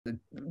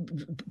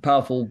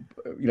powerful,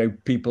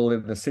 people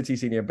in the city,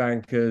 senior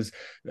bankers,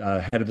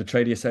 head of the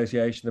Trading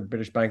Association, the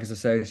British Bankers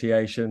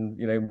Association,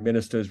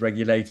 ministers,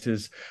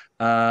 regulators.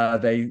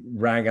 They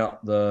rang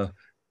up the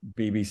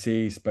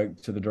BBC,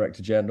 spoke to the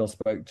Director General,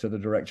 spoke to the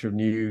Director of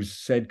News,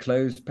 said,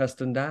 close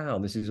Peston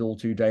down. This is all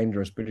too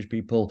dangerous. British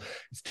people,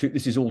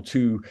 this is all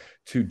too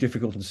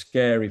difficult and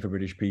scary for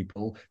British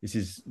people. This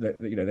is,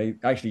 they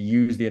actually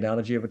use the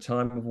analogy of a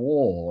time of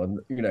war.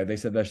 And, they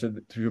said there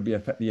should be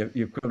the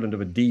equivalent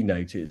of a D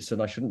notice,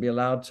 and I shouldn't be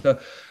allowed to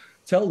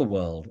tell the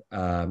world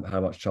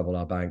how much trouble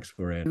our banks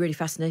were in. Really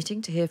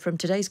fascinating to hear from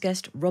today's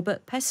guest,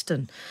 Robert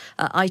Peston,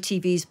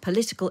 ITV's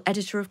political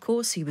editor, of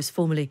course. He was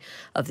formerly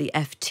of the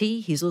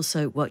FT. He's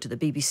also worked at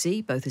the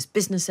BBC, both as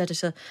business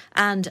editor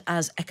and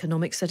as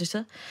economics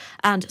editor.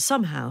 And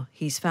somehow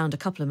he's found a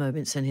couple of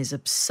moments in his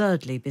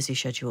absurdly busy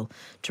schedule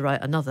to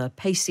write another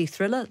pacey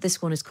thriller. This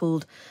one is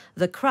called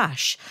The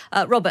Crash.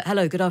 Robert,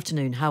 hello, good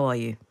afternoon. How are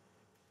you?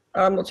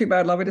 Not too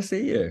bad. Lovely to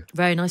see you.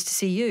 Very nice to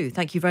see you.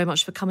 Thank you very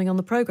much for coming on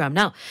the programme.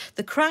 Now,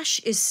 The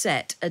Crash is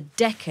set a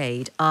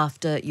decade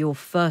after your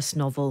first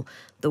novel,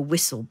 The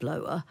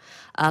Whistleblower,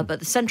 but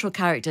the central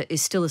character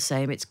is still the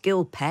same. It's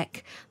Gil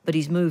Peck, but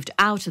he's moved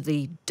out of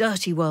the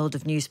dirty world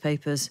of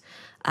newspapers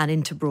and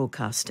into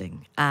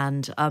broadcasting.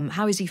 And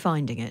how is he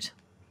finding it?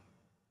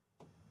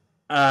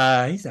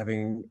 He's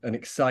having an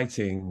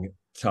exciting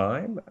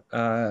time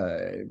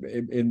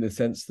in the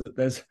sense that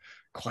there's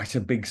quite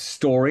a big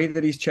story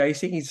that he's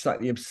chasing. He's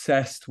slightly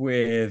obsessed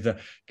with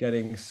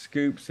getting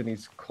scoops, and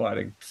he's quite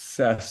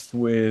obsessed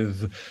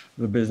with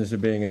the business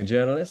of being a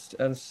journalist.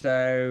 And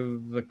so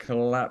the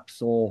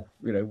collapse, or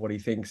what he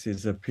thinks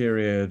is a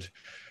period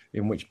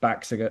in which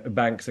banks are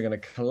going to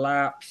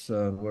collapse,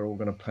 and we're all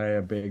going to pay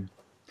a big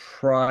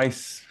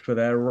price for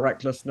their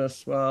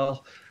recklessness.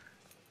 Well,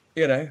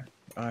 I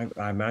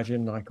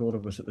imagine, like all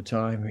of us at the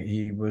time,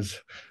 he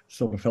was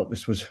sort of felt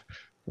this was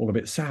all a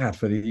bit sad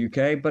for the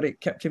UK, but it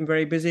kept him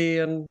very busy,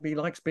 and he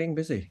likes being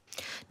busy.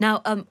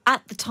 Now,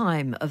 at the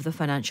time of the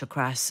financial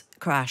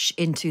crash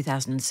in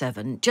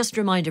 2007, just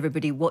remind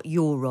everybody what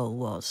your role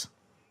was.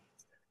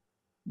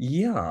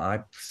 Yeah,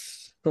 I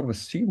sort of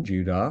assumed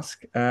you'd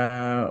ask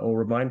or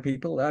remind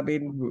people. I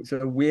mean,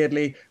 so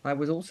weirdly, I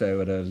was also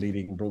at a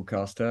leading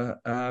broadcaster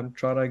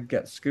trying to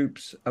get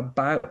scoops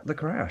about the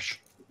crash.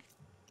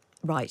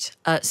 Right.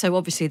 So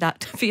obviously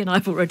that Fee and I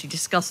have already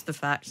discussed the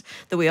fact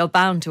that we are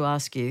bound to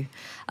ask you,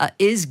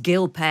 is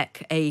Gil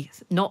Peck a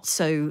not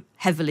so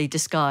heavily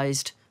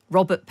disguised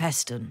Robert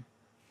Peston?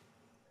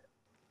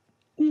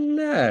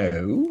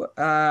 No,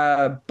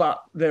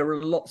 but there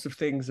are lots of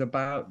things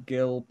about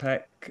Gil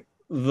Peck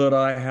that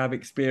I have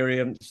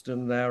experienced,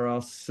 and there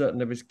are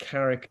certain of his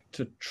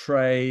character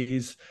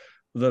traits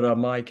that are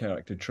my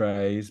character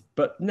traits.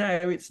 But no,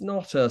 it's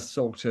not a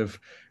sort of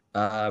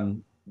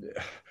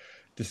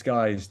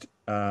disguised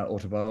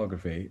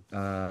autobiography.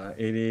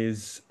 It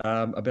is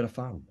a bit of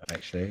fun,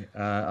 actually.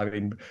 I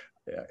mean,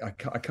 I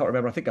can't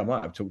remember. I think I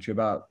might have talked to you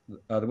about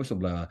The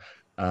Whistleblower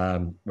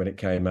when it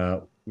came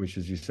out, which,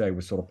 as you say,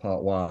 was sort of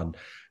part one.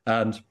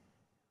 And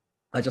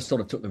I just sort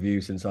of took the view,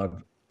 since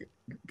I've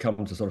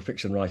come to sort of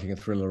fiction writing and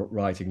thriller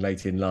writing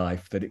late in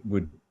life, that it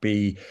would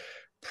be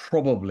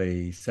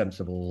probably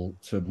sensible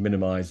to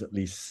minimize at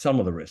least some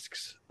of the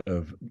risks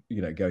of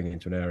going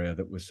into an area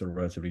that was sort of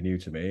relatively new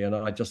to me. And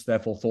I just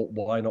therefore thought,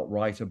 why not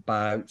write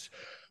about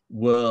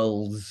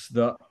worlds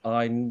that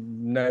I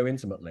know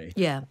intimately?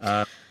 Yeah.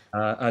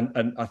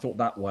 And I thought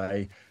that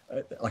way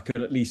I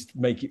could at least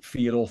make it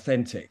feel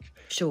authentic.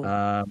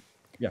 Sure.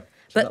 Yeah.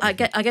 But I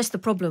guess the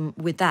problem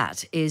with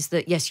that is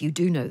that, yes, you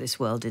do know this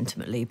world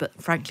intimately,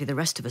 but frankly, the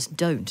rest of us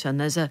don't.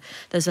 And there's a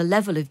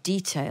level of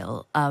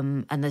detail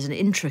and there's an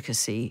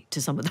intricacy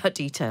to some of that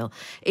detail.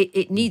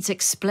 It needs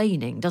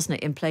explaining, doesn't it,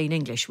 in plain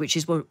English, which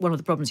is one of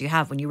the problems you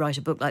have when you write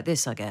a book like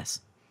this, I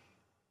guess.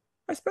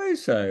 I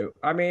suppose so.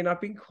 I mean, I've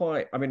been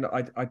quite. I mean,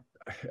 I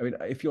mean,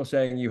 if you're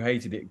saying you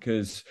hated it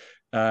because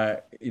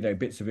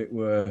bits of it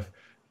were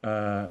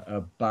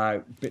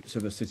about bits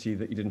of the city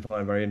that you didn't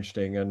find very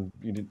interesting, and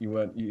you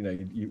weren't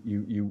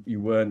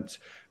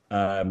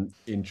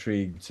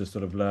intrigued to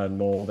sort of learn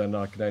more, then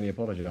I can only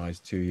apologise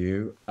to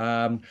you.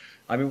 I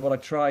mean, what I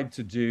tried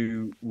to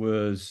do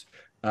was,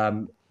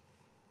 as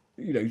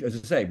I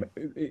say,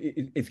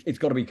 it's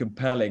got to be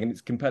compelling, and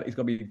it's got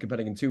to be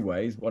compelling in two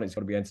ways. One, it's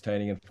got to be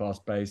entertaining and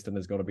fast-paced, and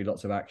there's got to be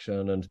lots of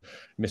action and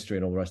mystery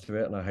and all the rest of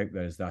it. And I hope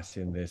there's that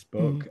in this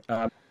book.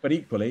 But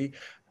equally,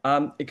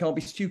 it can't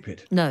be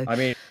stupid. No, I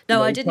mean,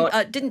 no, I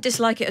didn't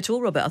dislike it at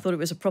all, Robert. I thought it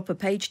was a proper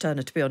page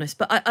turner, to be honest.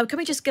 But can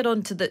we just get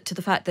on to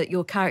the fact that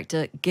your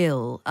character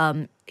Gil,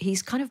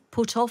 he's kind of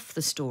put off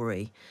the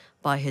story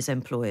by his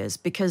employers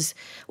because,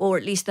 or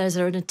at least there's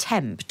an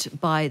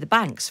attempt by the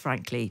banks,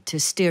 frankly, to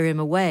steer him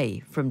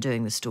away from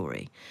doing the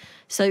story.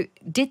 So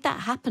did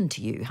that happen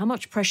to you? How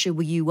much pressure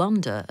were you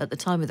under at the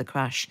time of the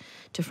crash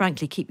to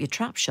frankly keep your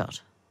trap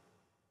shut?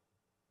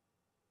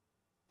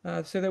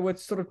 So there were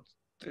sort of,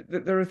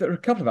 there are a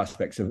couple of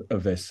aspects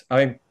of this.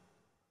 I mean,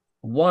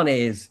 one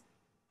is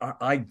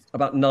I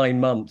about 9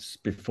 months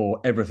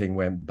before everything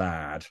went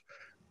bad,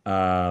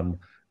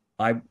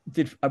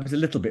 I was a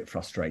little bit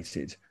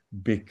frustrated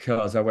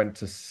because I went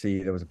to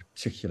see, there was a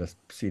particular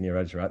senior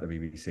editor at the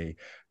BBC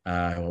who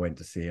I went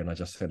to see, and I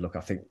just said, look,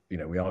 I think, we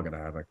are going to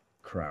have a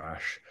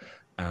crash,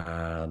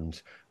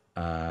 and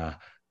uh,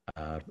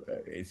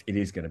 it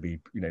is going to be,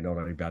 not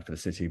only bad for the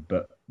city,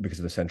 but because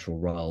of the central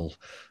role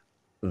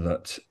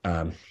that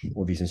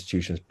all these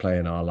institutions play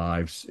in our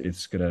lives,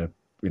 it's going to,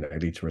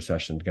 lead to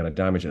recession, going to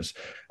damage us.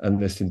 And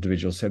this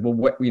individual said, well,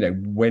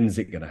 when's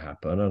it going to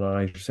happen? And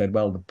I said,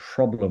 well, the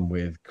problem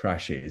with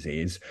crashes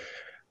is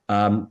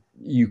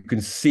you can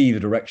see the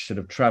direction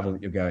of travel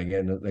that you're going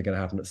in, that they're going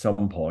to happen at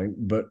some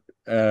point, but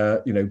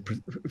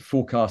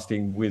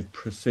forecasting with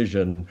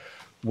precision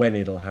when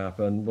it'll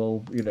happen,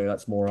 well,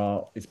 that's more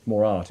art. It's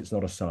more art. It's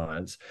not a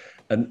science.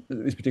 And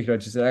this particular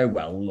editor said, oh,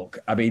 well, look,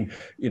 I mean,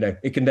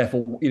 it can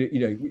therefore,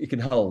 it can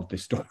hold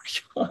this story,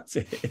 can't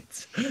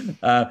it?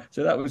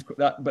 So that was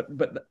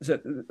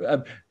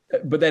that.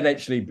 But then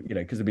actually,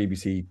 because the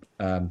BBC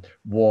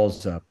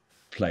was a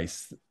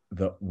place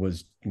that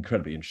was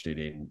incredibly interested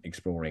in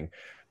exploring,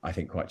 I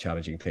think, quite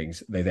challenging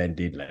things, they then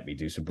did let me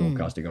do some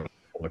broadcasting on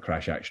the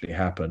crash actually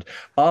happened.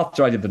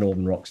 After I did the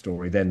Northern Rock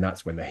story, then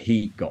that's when the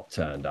heat got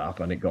turned up,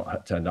 and it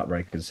got turned up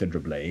very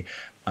considerably.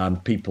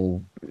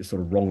 People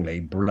sort of wrongly,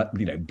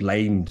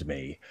 blamed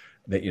me.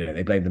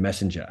 They blamed the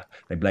messenger.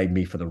 They blamed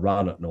me for the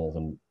run at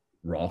Northern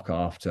Rock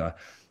after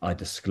I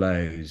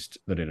disclosed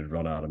that it had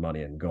run out of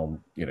money and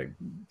gone,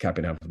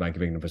 capping out for the Bank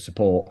of England for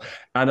support.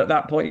 And at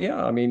that point,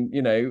 yeah, I mean,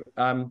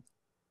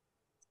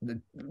 the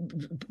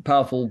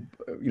powerful,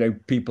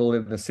 people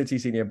in the city,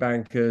 senior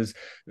bankers,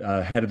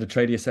 head of the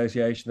Tradie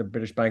Association, the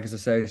British Bankers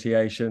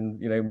Association,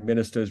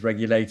 ministers,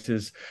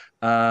 regulators,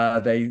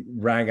 they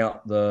rang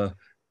up the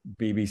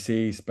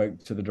BBC,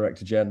 spoke to the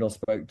Director General,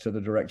 spoke to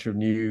the Director of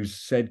News,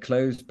 said,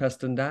 close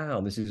Peston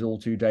down. This is all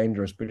too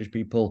dangerous. British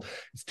people,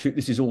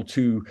 this is all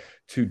too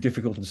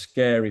difficult and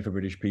scary for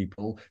British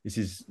people. This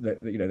is,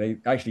 they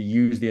actually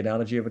used the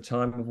analogy of a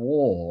time of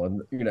war.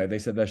 And, they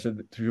said there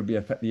should be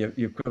the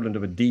equivalent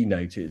of a D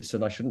notice,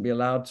 and I shouldn't be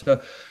allowed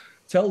to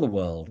tell the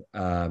world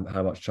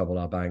how much trouble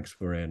our banks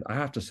were in. I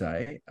have to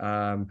say,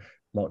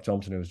 Mark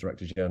Thompson, who was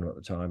Director General at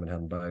the time, and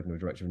Helen Bowden, who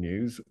was Director of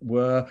News,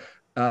 were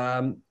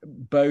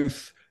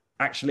both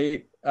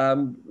actually,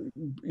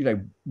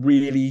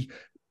 really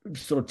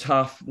sort of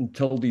tough, and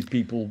told these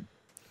people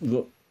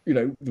that,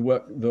 the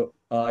work that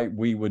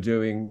we were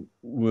doing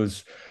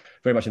was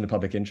very much in the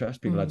public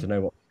interest. People had to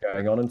know what was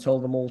going on, and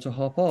told them all to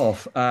hop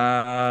off.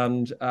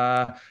 And,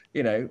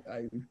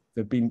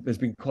 there's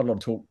been quite a lot of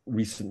talk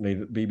recently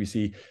that the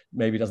BBC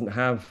maybe doesn't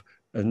have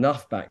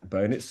enough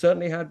backbone. It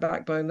certainly had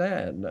backbone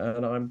then,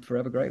 and I'm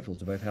forever grateful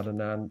to both Helen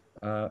and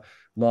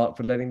Mark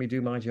for letting me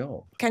do my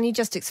job. Can you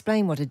just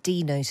explain what a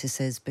D notice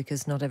is,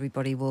 because not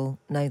everybody will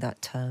know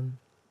that term?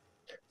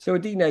 So a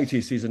D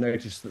notice is a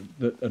notice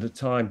that at a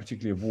time,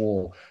 particularly of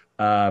war,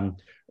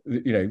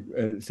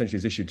 essentially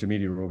is issued to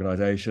media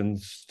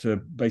organisations to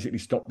basically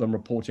stop them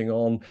reporting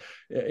on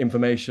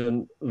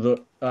information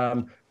that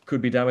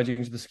could be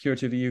damaging to the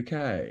security of the UK.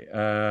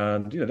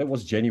 And, there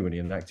was genuinely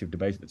an active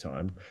debate at the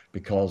time,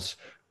 because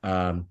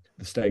the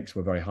stakes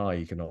were very high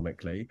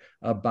economically,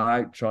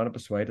 about trying to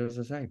persuade, as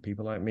I say,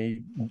 people like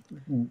me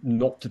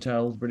not to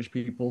tell British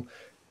people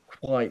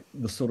quite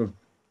the sort of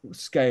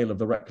scale of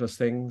the reckless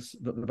things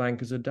that the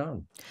bankers had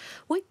done.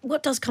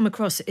 What does come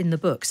across in the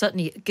book,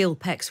 certainly Gil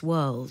Peck's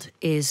world,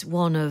 is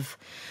one of,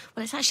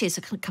 well, it's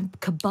a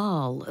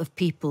cabal of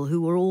people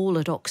who were all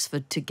at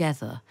Oxford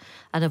together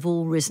and have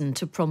all risen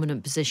to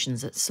prominent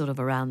positions at sort of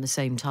around the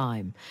same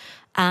time.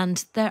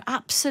 And they're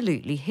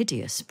absolutely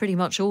hideous, pretty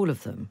much all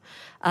of them.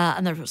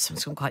 And there are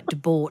some quite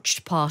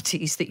debauched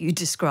parties that you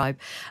describe.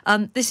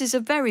 This is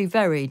a very,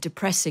 very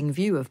depressing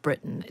view of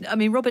Britain. I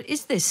mean, Robert,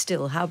 is this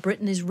still how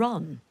Britain is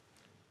run?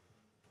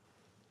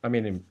 I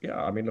mean,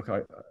 look,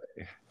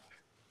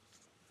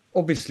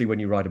 obviously when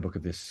you write a book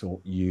of this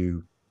sort,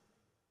 you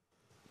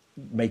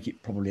make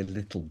it probably a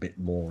little bit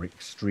more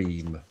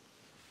extreme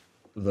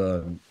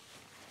than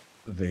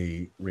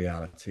the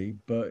reality.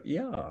 But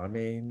yeah, I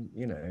mean,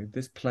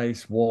 this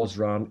place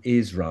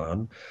is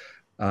run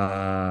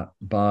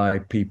by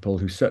people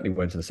who certainly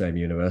went to the same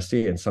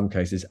university, in some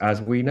cases,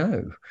 as we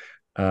know,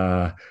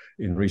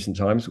 in recent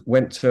times,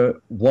 went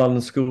to one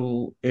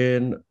school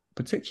in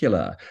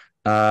particular.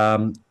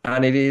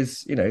 And it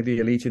is, the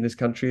elite in this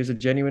country is a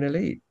genuine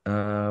elite.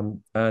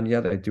 And yeah,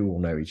 they do all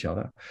know each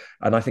other.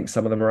 And I think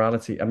some of the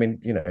morality, I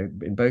mean,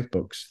 in both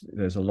books,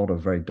 there's a lot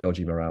of very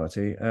dodgy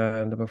morality.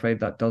 And I'm afraid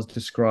that does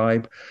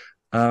describe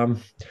quite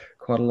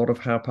a lot of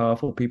how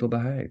powerful people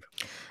behave.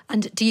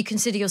 And do you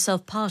consider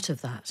yourself part of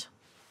that?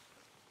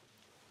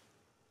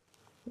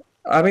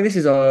 I mean, this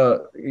is an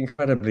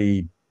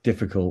incredibly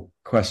difficult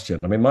question.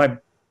 I mean,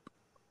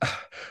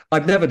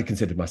 I've never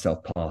considered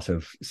myself part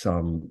of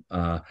some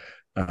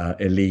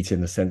elite,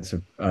 in the sense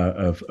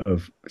of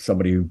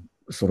somebody who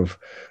sort of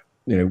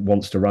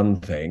wants to run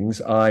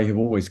things. I have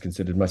always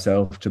considered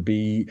myself to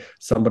be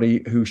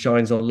somebody who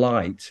shines a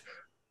light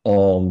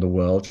on the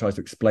world, tries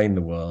to explain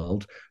the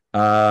world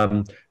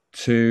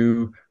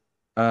to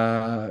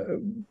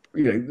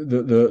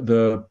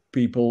the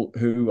people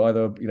who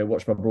either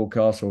watch my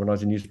broadcasts or when I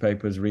was in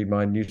newspapers, read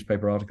my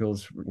newspaper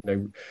articles.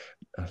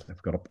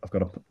 I've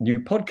got a new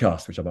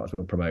podcast which I might as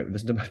well promote.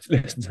 Listen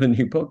to the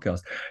new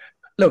podcast.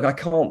 Look, I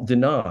can't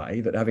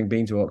deny that having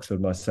been to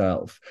Oxford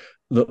myself,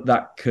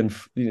 that can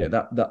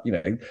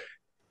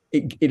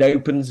it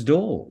opens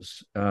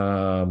doors.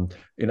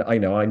 I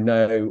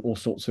know all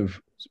sorts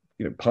of,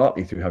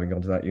 partly through having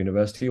gone to that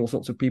university, all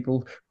sorts of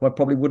people who I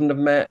probably wouldn't have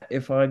met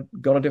if I'd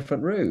gone a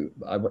different route.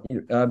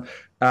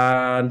 And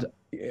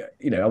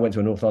I went to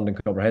a North London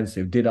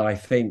comprehensive. Did I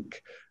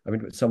think? I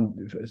mean,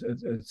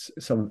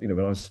 when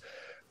I was.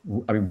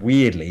 I mean,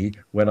 weirdly,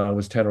 when I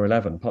was 10 or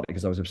 11, partly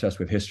because I was obsessed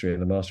with history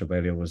and the Master of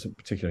Balliol was a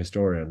particular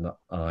historian that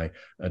I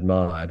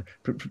admired,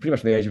 pretty much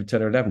from the age of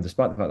 10 or 11,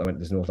 despite the fact that I went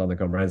to this North London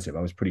Comprehensive,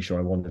 I was pretty sure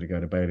I wanted to go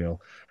to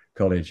Balliol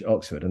College,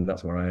 Oxford, and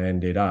that's where I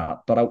ended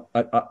up. But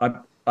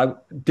I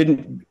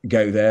didn't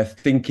go there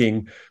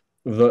thinking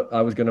that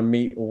I was going to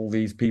meet all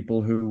these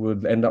people who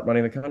would end up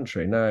running the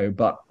country. No,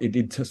 but it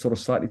did sort of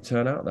slightly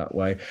turn out that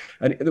way.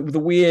 And the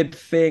weird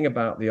thing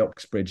about the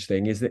Oxbridge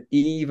thing is that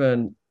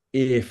even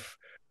if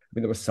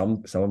there were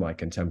some of my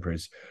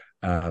contemporaries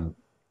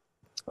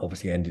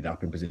obviously ended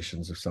up in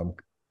positions of some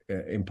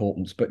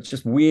importance, but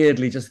just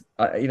weirdly,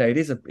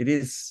 it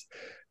is,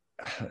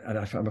 and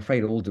I'm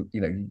afraid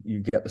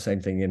you get the same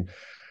thing in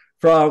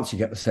France, you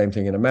get the same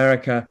thing in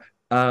America.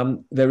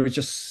 There is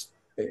just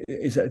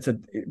it's a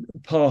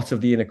part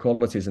of the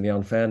inequalities and the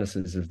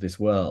unfairnesses of this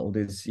world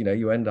is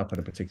you end up at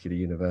a particular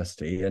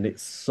university and it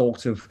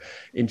sort of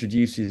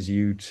introduces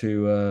you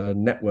to a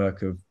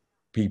network of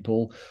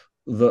people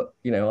that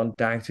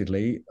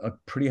undoubtedly are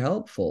pretty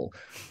helpful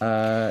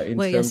in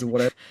terms of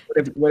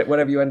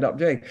whatever you end up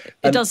doing.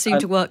 It does seem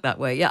to work that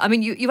way. Yeah, I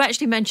mean, you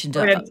actually mentioned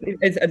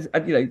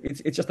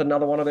it's just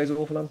another one of those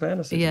awful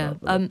unfairnesses. Yeah,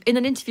 in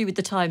an interview with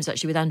the Times,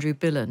 actually with Andrew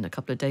Billen a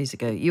couple of days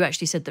ago, you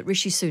actually said that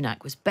Rishi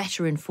Sunak was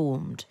better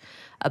informed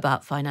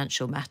about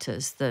financial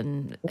matters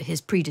than his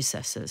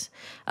predecessors.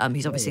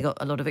 He's obviously got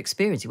a lot of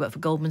experience. He worked for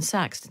Goldman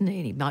Sachs, didn't he?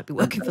 And he might be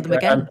working for them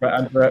again.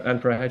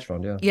 And for a hedge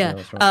fund, yeah. Yeah.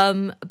 That's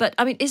right. But,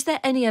 I mean, is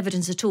there any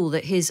evidence at all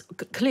that his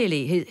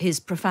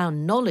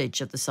profound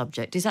knowledge of the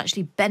subject is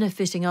actually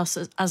benefiting us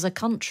as a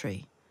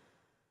country?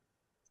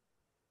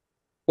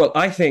 Well,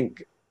 I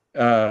think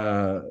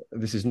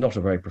this is not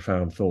a very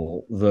profound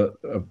thought that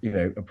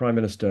a prime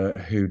minister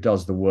who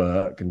does the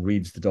work and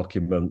reads the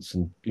documents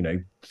and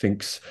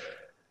thinks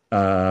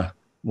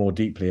more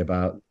deeply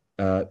about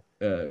whatever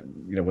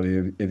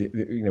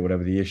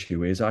the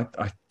issue is. I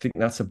think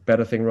that's a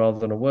better thing rather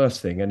than a worse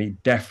thing, and he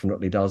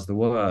definitely does the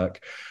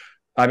work.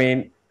 I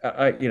mean,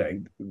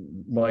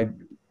 my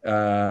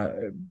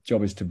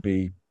job is to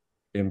be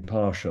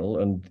impartial,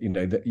 and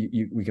that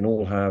we can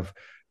all have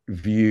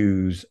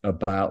views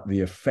about the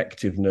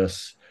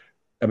effectiveness.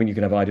 I mean, you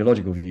can have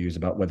ideological views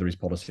about whether his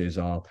policies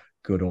are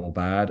good or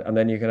bad, and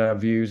then you can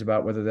have views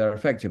about whether they're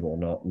effective or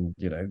not. And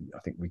I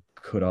think we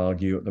could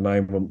argue at the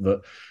moment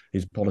that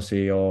his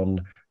policy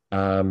on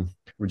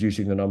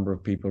reducing the number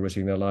of people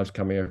risking their lives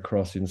coming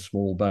across in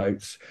small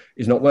boats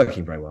is not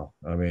working very well.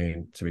 I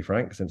mean, to be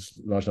frank, since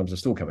large numbers are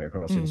still coming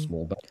across in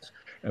small boats,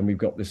 and we've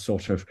got this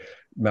sort of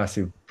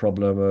massive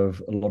problem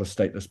of a lot of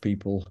stateless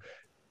people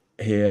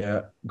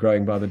here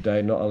growing by the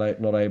day,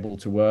 not able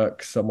to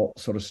work, somewhat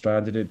sort of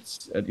stranded.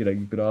 It's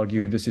you could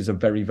argue this is a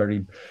very,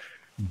 very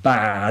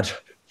bad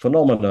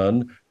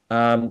phenomenon.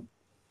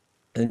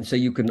 And so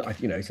you can,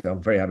 so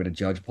I'm very happy to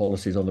judge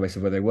policies on the basis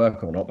of whether they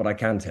work or not. But I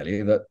can tell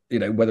you that,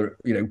 whether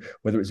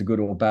it's a good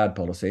or bad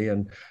policy,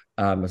 and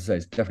as I say,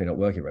 it's definitely not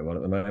working very well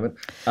at the moment.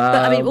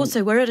 But I mean,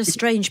 also, we're at a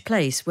strange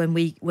place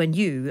when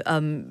you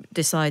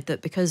decide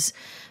that because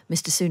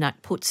Mr. Sunak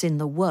puts in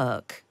the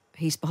work,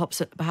 he's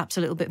perhaps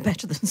a little bit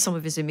better than some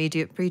of his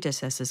immediate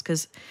predecessors,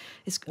 because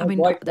that's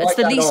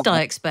the least I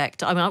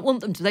expect. I mean, I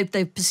want them to.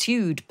 They've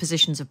pursued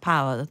positions of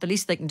power. The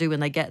least they can do when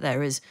they get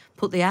there is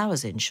put the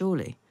hours in,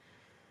 surely.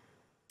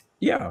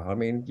 Yeah, I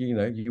mean, you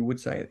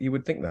would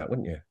think that,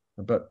 wouldn't you?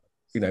 But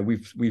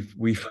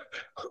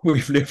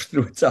we've lived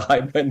through a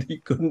time when you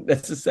couldn't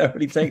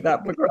necessarily take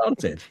that for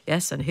granted.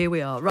 Yes, and here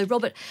we are. Right,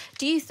 Robert,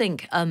 do you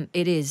think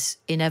it is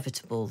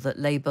inevitable that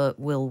Labour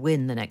will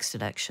win the next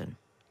election?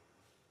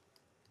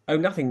 Oh,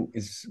 nothing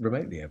is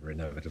remotely ever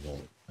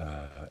inevitable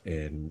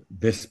in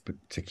this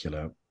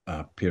particular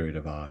period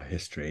of our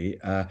history.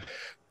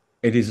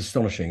 It is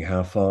astonishing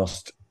how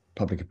fast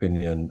public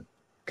opinion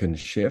can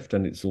shift,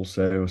 and it's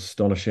also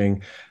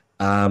astonishing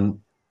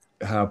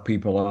how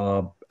people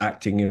are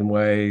acting in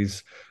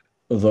ways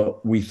that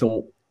we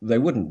thought they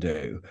wouldn't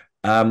do.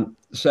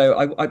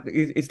 So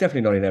it's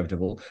definitely not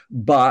inevitable,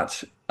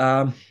 but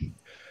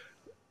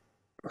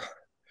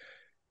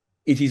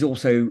it is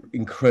also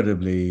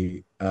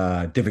incredibly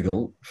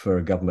difficult for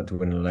a government to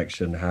win an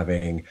election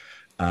having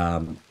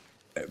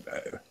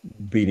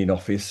been in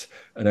office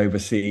and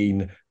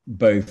overseen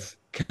both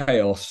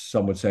chaos,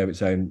 some would say, of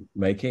its own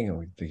making.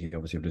 I'm thinking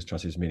obviously of Liz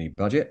Truss's mini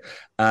budget,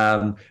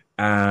 and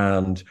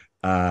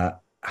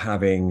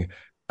having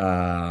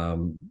had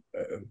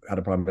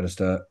a prime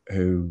minister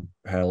who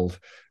held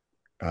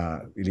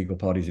illegal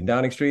parties in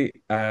Downing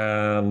Street,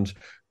 and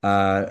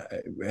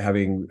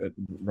having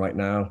right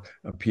now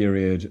a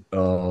period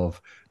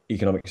of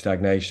economic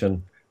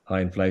stagnation,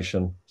 high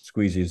inflation,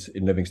 squeezes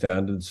in living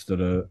standards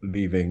that are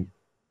leaving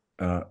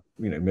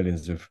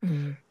millions of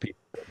people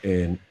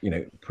in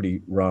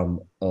pretty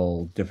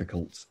old,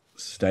 difficult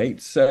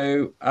state.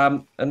 So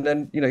and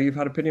then you've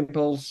had opinion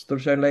polls that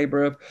have shown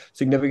Labour are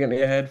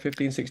significantly ahead,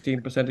 15,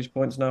 16 percentage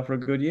points now for a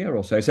good year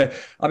or so. So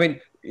I mean,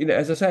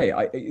 as I say,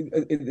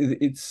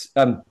 it's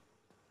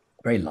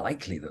very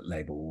likely that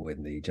Labour will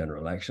win the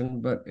general election.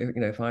 But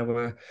if I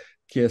were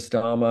Keir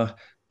Starmer,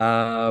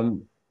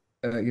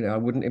 I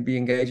wouldn't be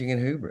engaging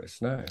in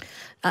hubris, no.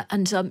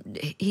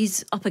 And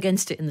he's up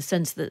against it in the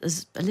sense that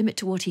there's a limit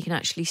to what he can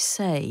actually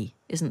say,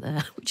 isn't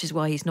there? Which is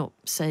why he's not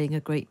saying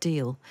a great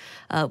deal.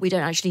 We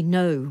don't actually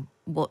know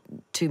what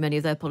too many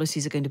of their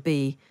policies are going to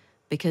be,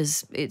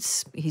 because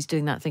he's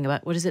doing that thing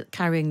about, what is it,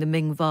 carrying the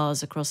Ming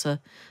vase across a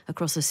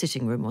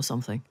sitting room or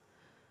something.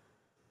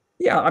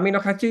 Yeah, I mean,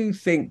 look, I do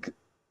think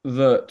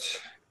that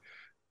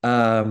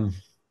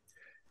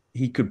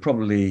he could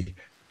probably,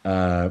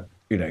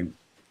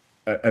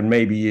 and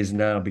maybe he is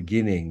now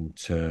beginning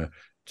to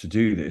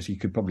do this. He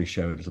could probably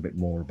show a little bit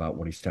more about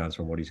what he stands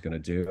for and what he's going to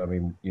do. I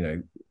mean,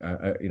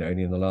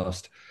 only in the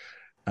last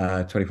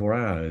 24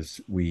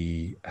 hours,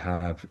 we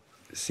have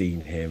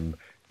seen him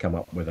come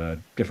up with a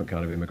different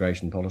kind of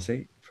immigration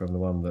policy from the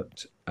one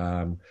that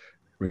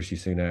Rishi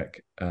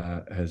Sunak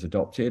has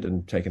adopted,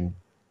 and taken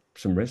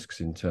some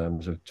risks in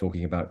terms of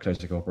talking about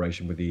closer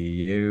cooperation with the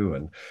EU,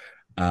 and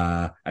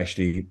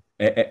actually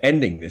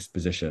ending this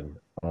position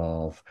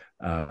of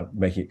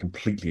making it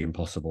completely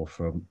impossible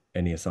for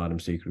any asylum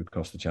seeker who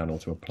crossed the channel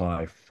to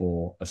apply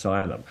for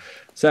asylum.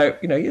 So,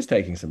 he is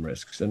taking some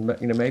risks, and,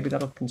 maybe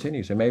that'll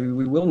continue. So maybe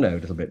we will know a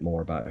little bit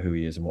more about who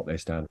he is and what they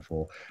stand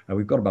for. And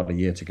we've got about a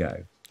year to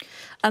go.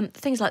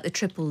 Things like the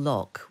triple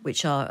lock,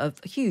 which are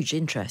of huge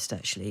interest,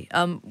 actually.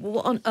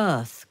 What on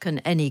earth can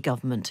any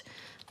government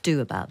do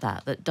about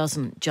that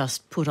doesn't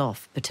just put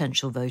off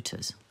potential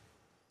voters?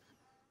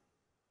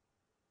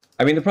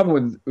 I mean, the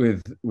problem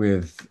with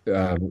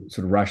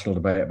sort of rational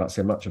debate about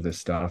so much of this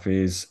stuff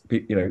is,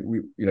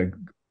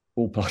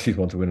 all parties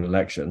want to win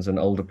elections, and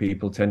older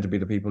people tend to be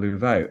the people who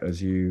vote,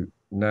 as you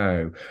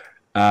know.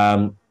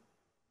 And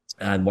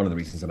one of the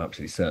reasons I'm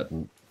absolutely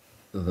certain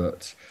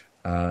that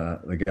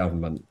the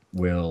government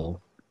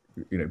will,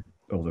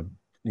 or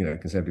the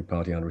Conservative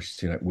Party under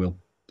Rishi Sunak will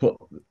put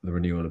the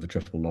renewal of the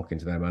triple lock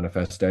into their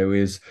manifesto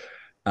is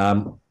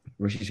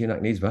Rishi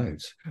Sunak needs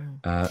votes.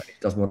 He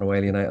doesn't want to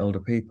alienate older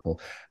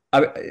people.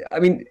 I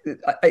mean,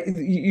 I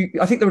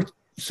think there are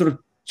sort of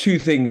two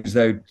things,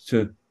 though,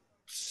 to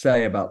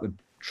say about the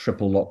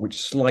triple lock,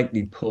 which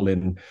slightly pull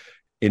in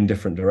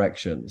different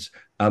directions.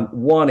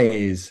 One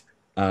is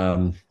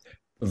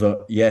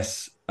that,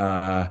 yes,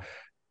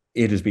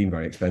 it has been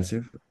very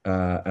expensive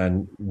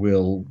and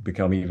will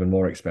become even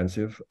more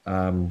expensive.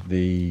 At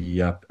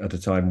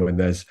a time when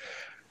there's,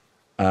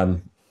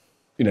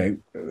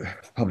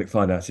 public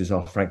finances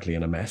are frankly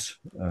in a mess,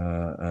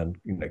 and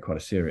quite a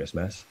serious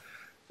mess.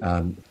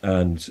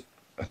 And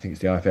I think it's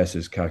the IFS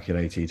has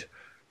calculated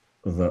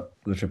that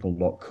the triple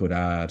lock could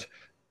add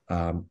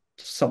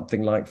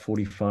something like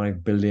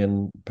 £45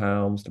 billion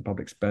to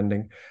public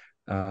spending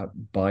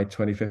by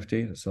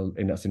 2050.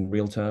 That's in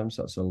real terms.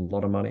 That's a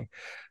lot of money.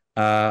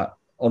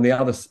 On the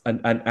other,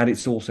 and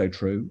it's also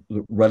true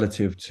that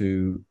relative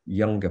to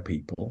younger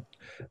people,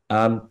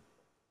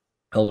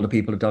 older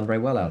people have done very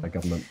well out of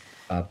government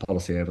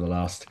policy over the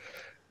last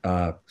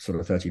sort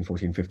of 13,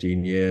 14,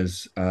 15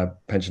 years.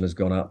 Pension has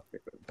gone up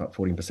about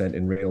 14%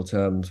 in real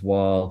terms,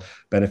 while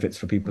benefits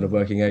for people of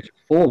working age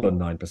have fallen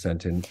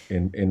 9%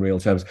 in real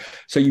terms.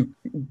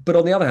 But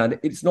on the other hand,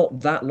 it's not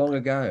that long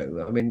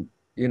ago. I mean,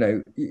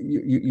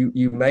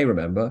 you may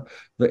remember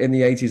that in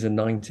the 80s and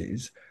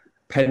 90s,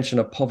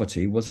 pensioner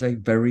poverty was a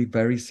very,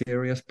 very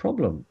serious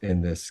problem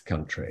in this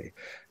country.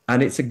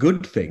 And it's a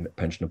good thing that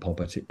pensioner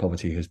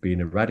poverty has been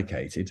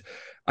eradicated.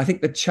 I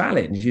think the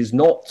challenge is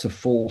not to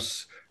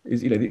force,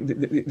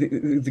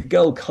 the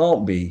goal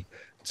can't be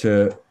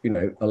to,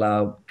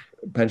 allow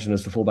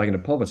pensioners to fall back into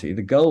poverty.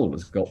 The goal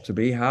has got to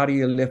be, how do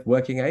you lift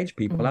working age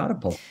people out of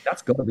poverty?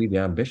 That's got to be the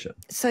ambition.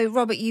 So,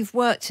 Robert, you've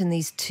worked in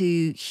these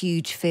two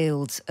huge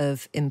fields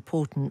of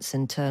importance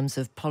in terms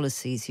of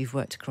policies. You've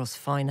worked across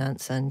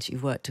finance and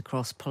you've worked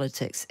across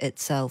politics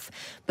itself.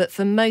 But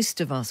for most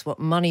of us, what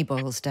money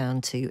boils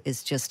down to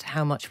is just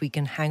how much we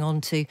can hang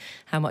on to,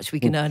 how much we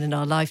can earn in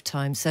our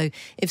lifetime. So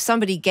if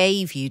somebody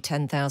gave you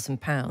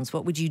 £10,000,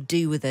 what would you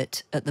do with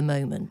it at the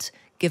moment,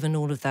 given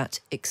all of that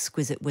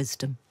exquisite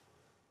wisdom?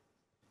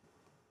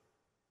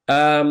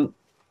 Can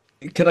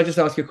I just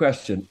ask you a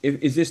question?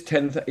 Is this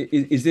 10,000?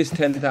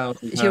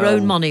 It's your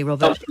own money,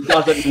 Robert.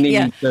 Doesn't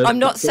need I'm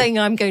not saying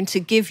I'm going to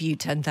give you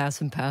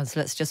 £10,000.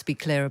 Let's just be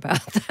clear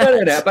about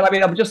that. No. But I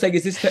mean, I'm just saying,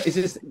 is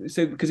this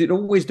so? Because it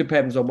always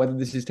depends on whether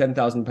this is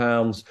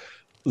 £10,000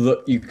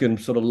 that you can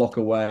sort of lock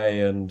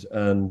away and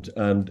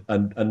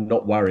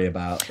not worry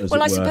about, as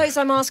Well, it I were. suppose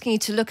I'm asking you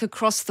to look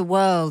across the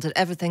world at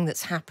everything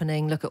that's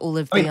happening, look at all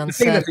of I the mean, the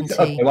thing that's okay,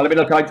 uncertainty, well, I mean,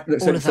 look, all of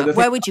so that. the thing,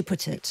 Where would you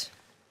put it?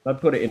 I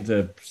put it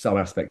into some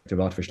aspect of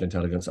artificial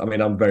intelligence. I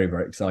mean, I'm very,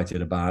 very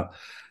excited about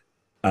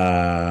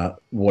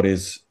what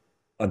is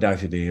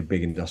undoubtedly a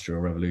big industrial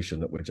revolution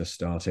that we're just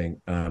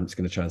starting. It's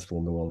going to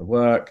transform the world of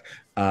work,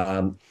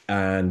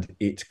 and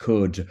it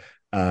could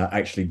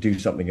actually do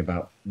something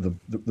about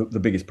the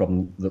biggest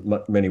problem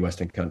that many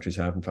Western countries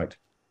have. In fact,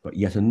 but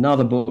yet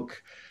another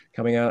book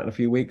coming out in a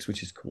few weeks,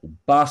 which is called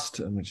Bust,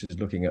 and which is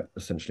looking at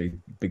essentially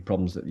big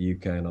problems that the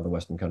UK and other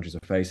Western countries are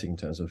facing in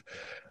terms of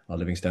our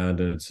living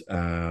standards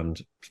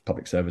and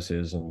public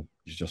services, and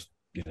just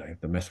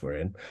the mess we're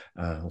in,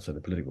 also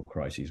the political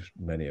crises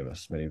many of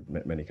us,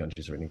 many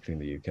countries are in, including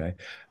the UK,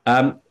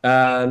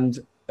 and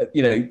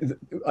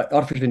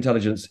artificial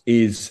intelligence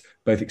is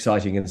both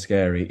exciting and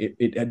scary.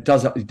 It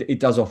does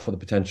offer the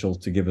potential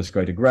to give us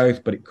greater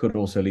growth, but it could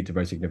also lead to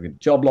very significant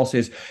job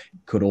losses. It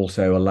could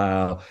also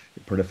allow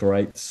it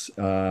proliferates.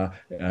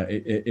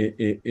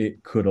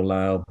 It could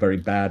allow very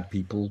bad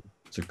people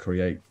to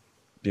create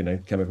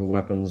chemical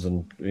weapons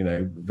and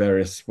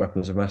various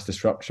weapons of mass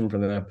destruction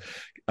from their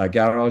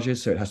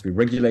garages. So it has to be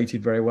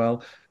regulated very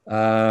well.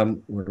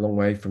 We're a long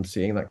way from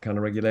seeing that kind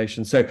of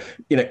regulation. So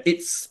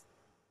it's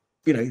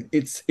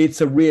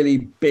a really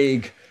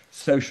big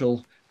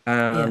social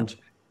Yeah. and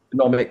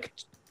economic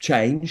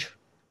change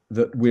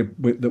that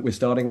we're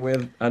starting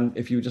with. And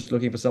if you're just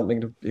looking for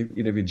something to, if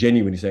you're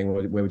genuinely saying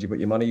where would you put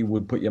your money, you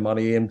would put your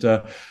money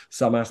into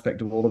some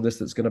aspect of all of this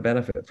that's going to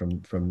benefit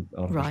from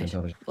artificial Right.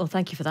 intelligence. Well,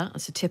 thank you for that.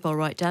 That's a tip I'll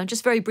write down.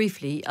 Just very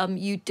briefly,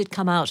 you did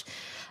come out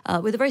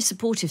with a very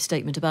supportive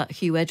statement about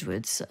Hugh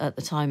Edwards at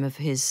the time of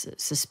his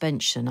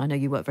suspension. I know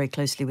you work very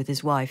closely with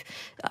his wife.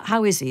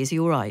 How is he? Is he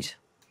all right?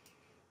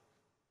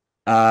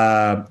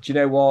 Do you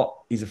know what?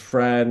 He's a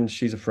friend.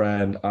 She's a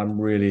friend. I'm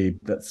really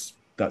that's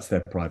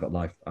their private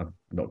life. I'm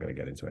not going to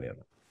get into any of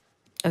that.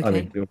 I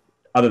Okay. mean,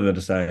 other than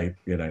to say,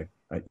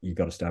 you've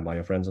got to stand by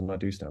your friends, and I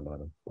do stand by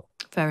them.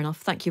 Fair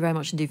enough. Thank you very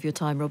much indeed for your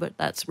time, Robert.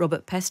 That's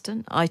Robert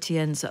Peston,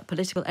 ITN's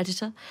political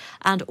editor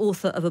and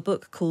author of a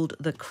book called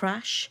The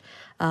Crash.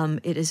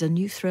 It is a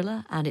new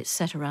thriller and it's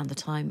set around the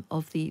time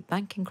of the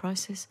banking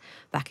crisis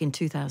back in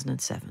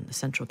 2007. The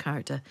central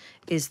character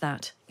is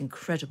that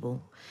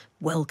incredible,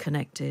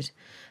 well-connected,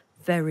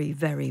 very,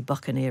 very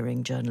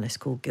buccaneering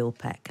journalist called Gil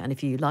Peck. And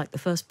if you like the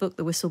first book,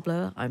 The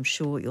Whistleblower, I'm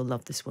sure you'll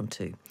love this one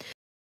too.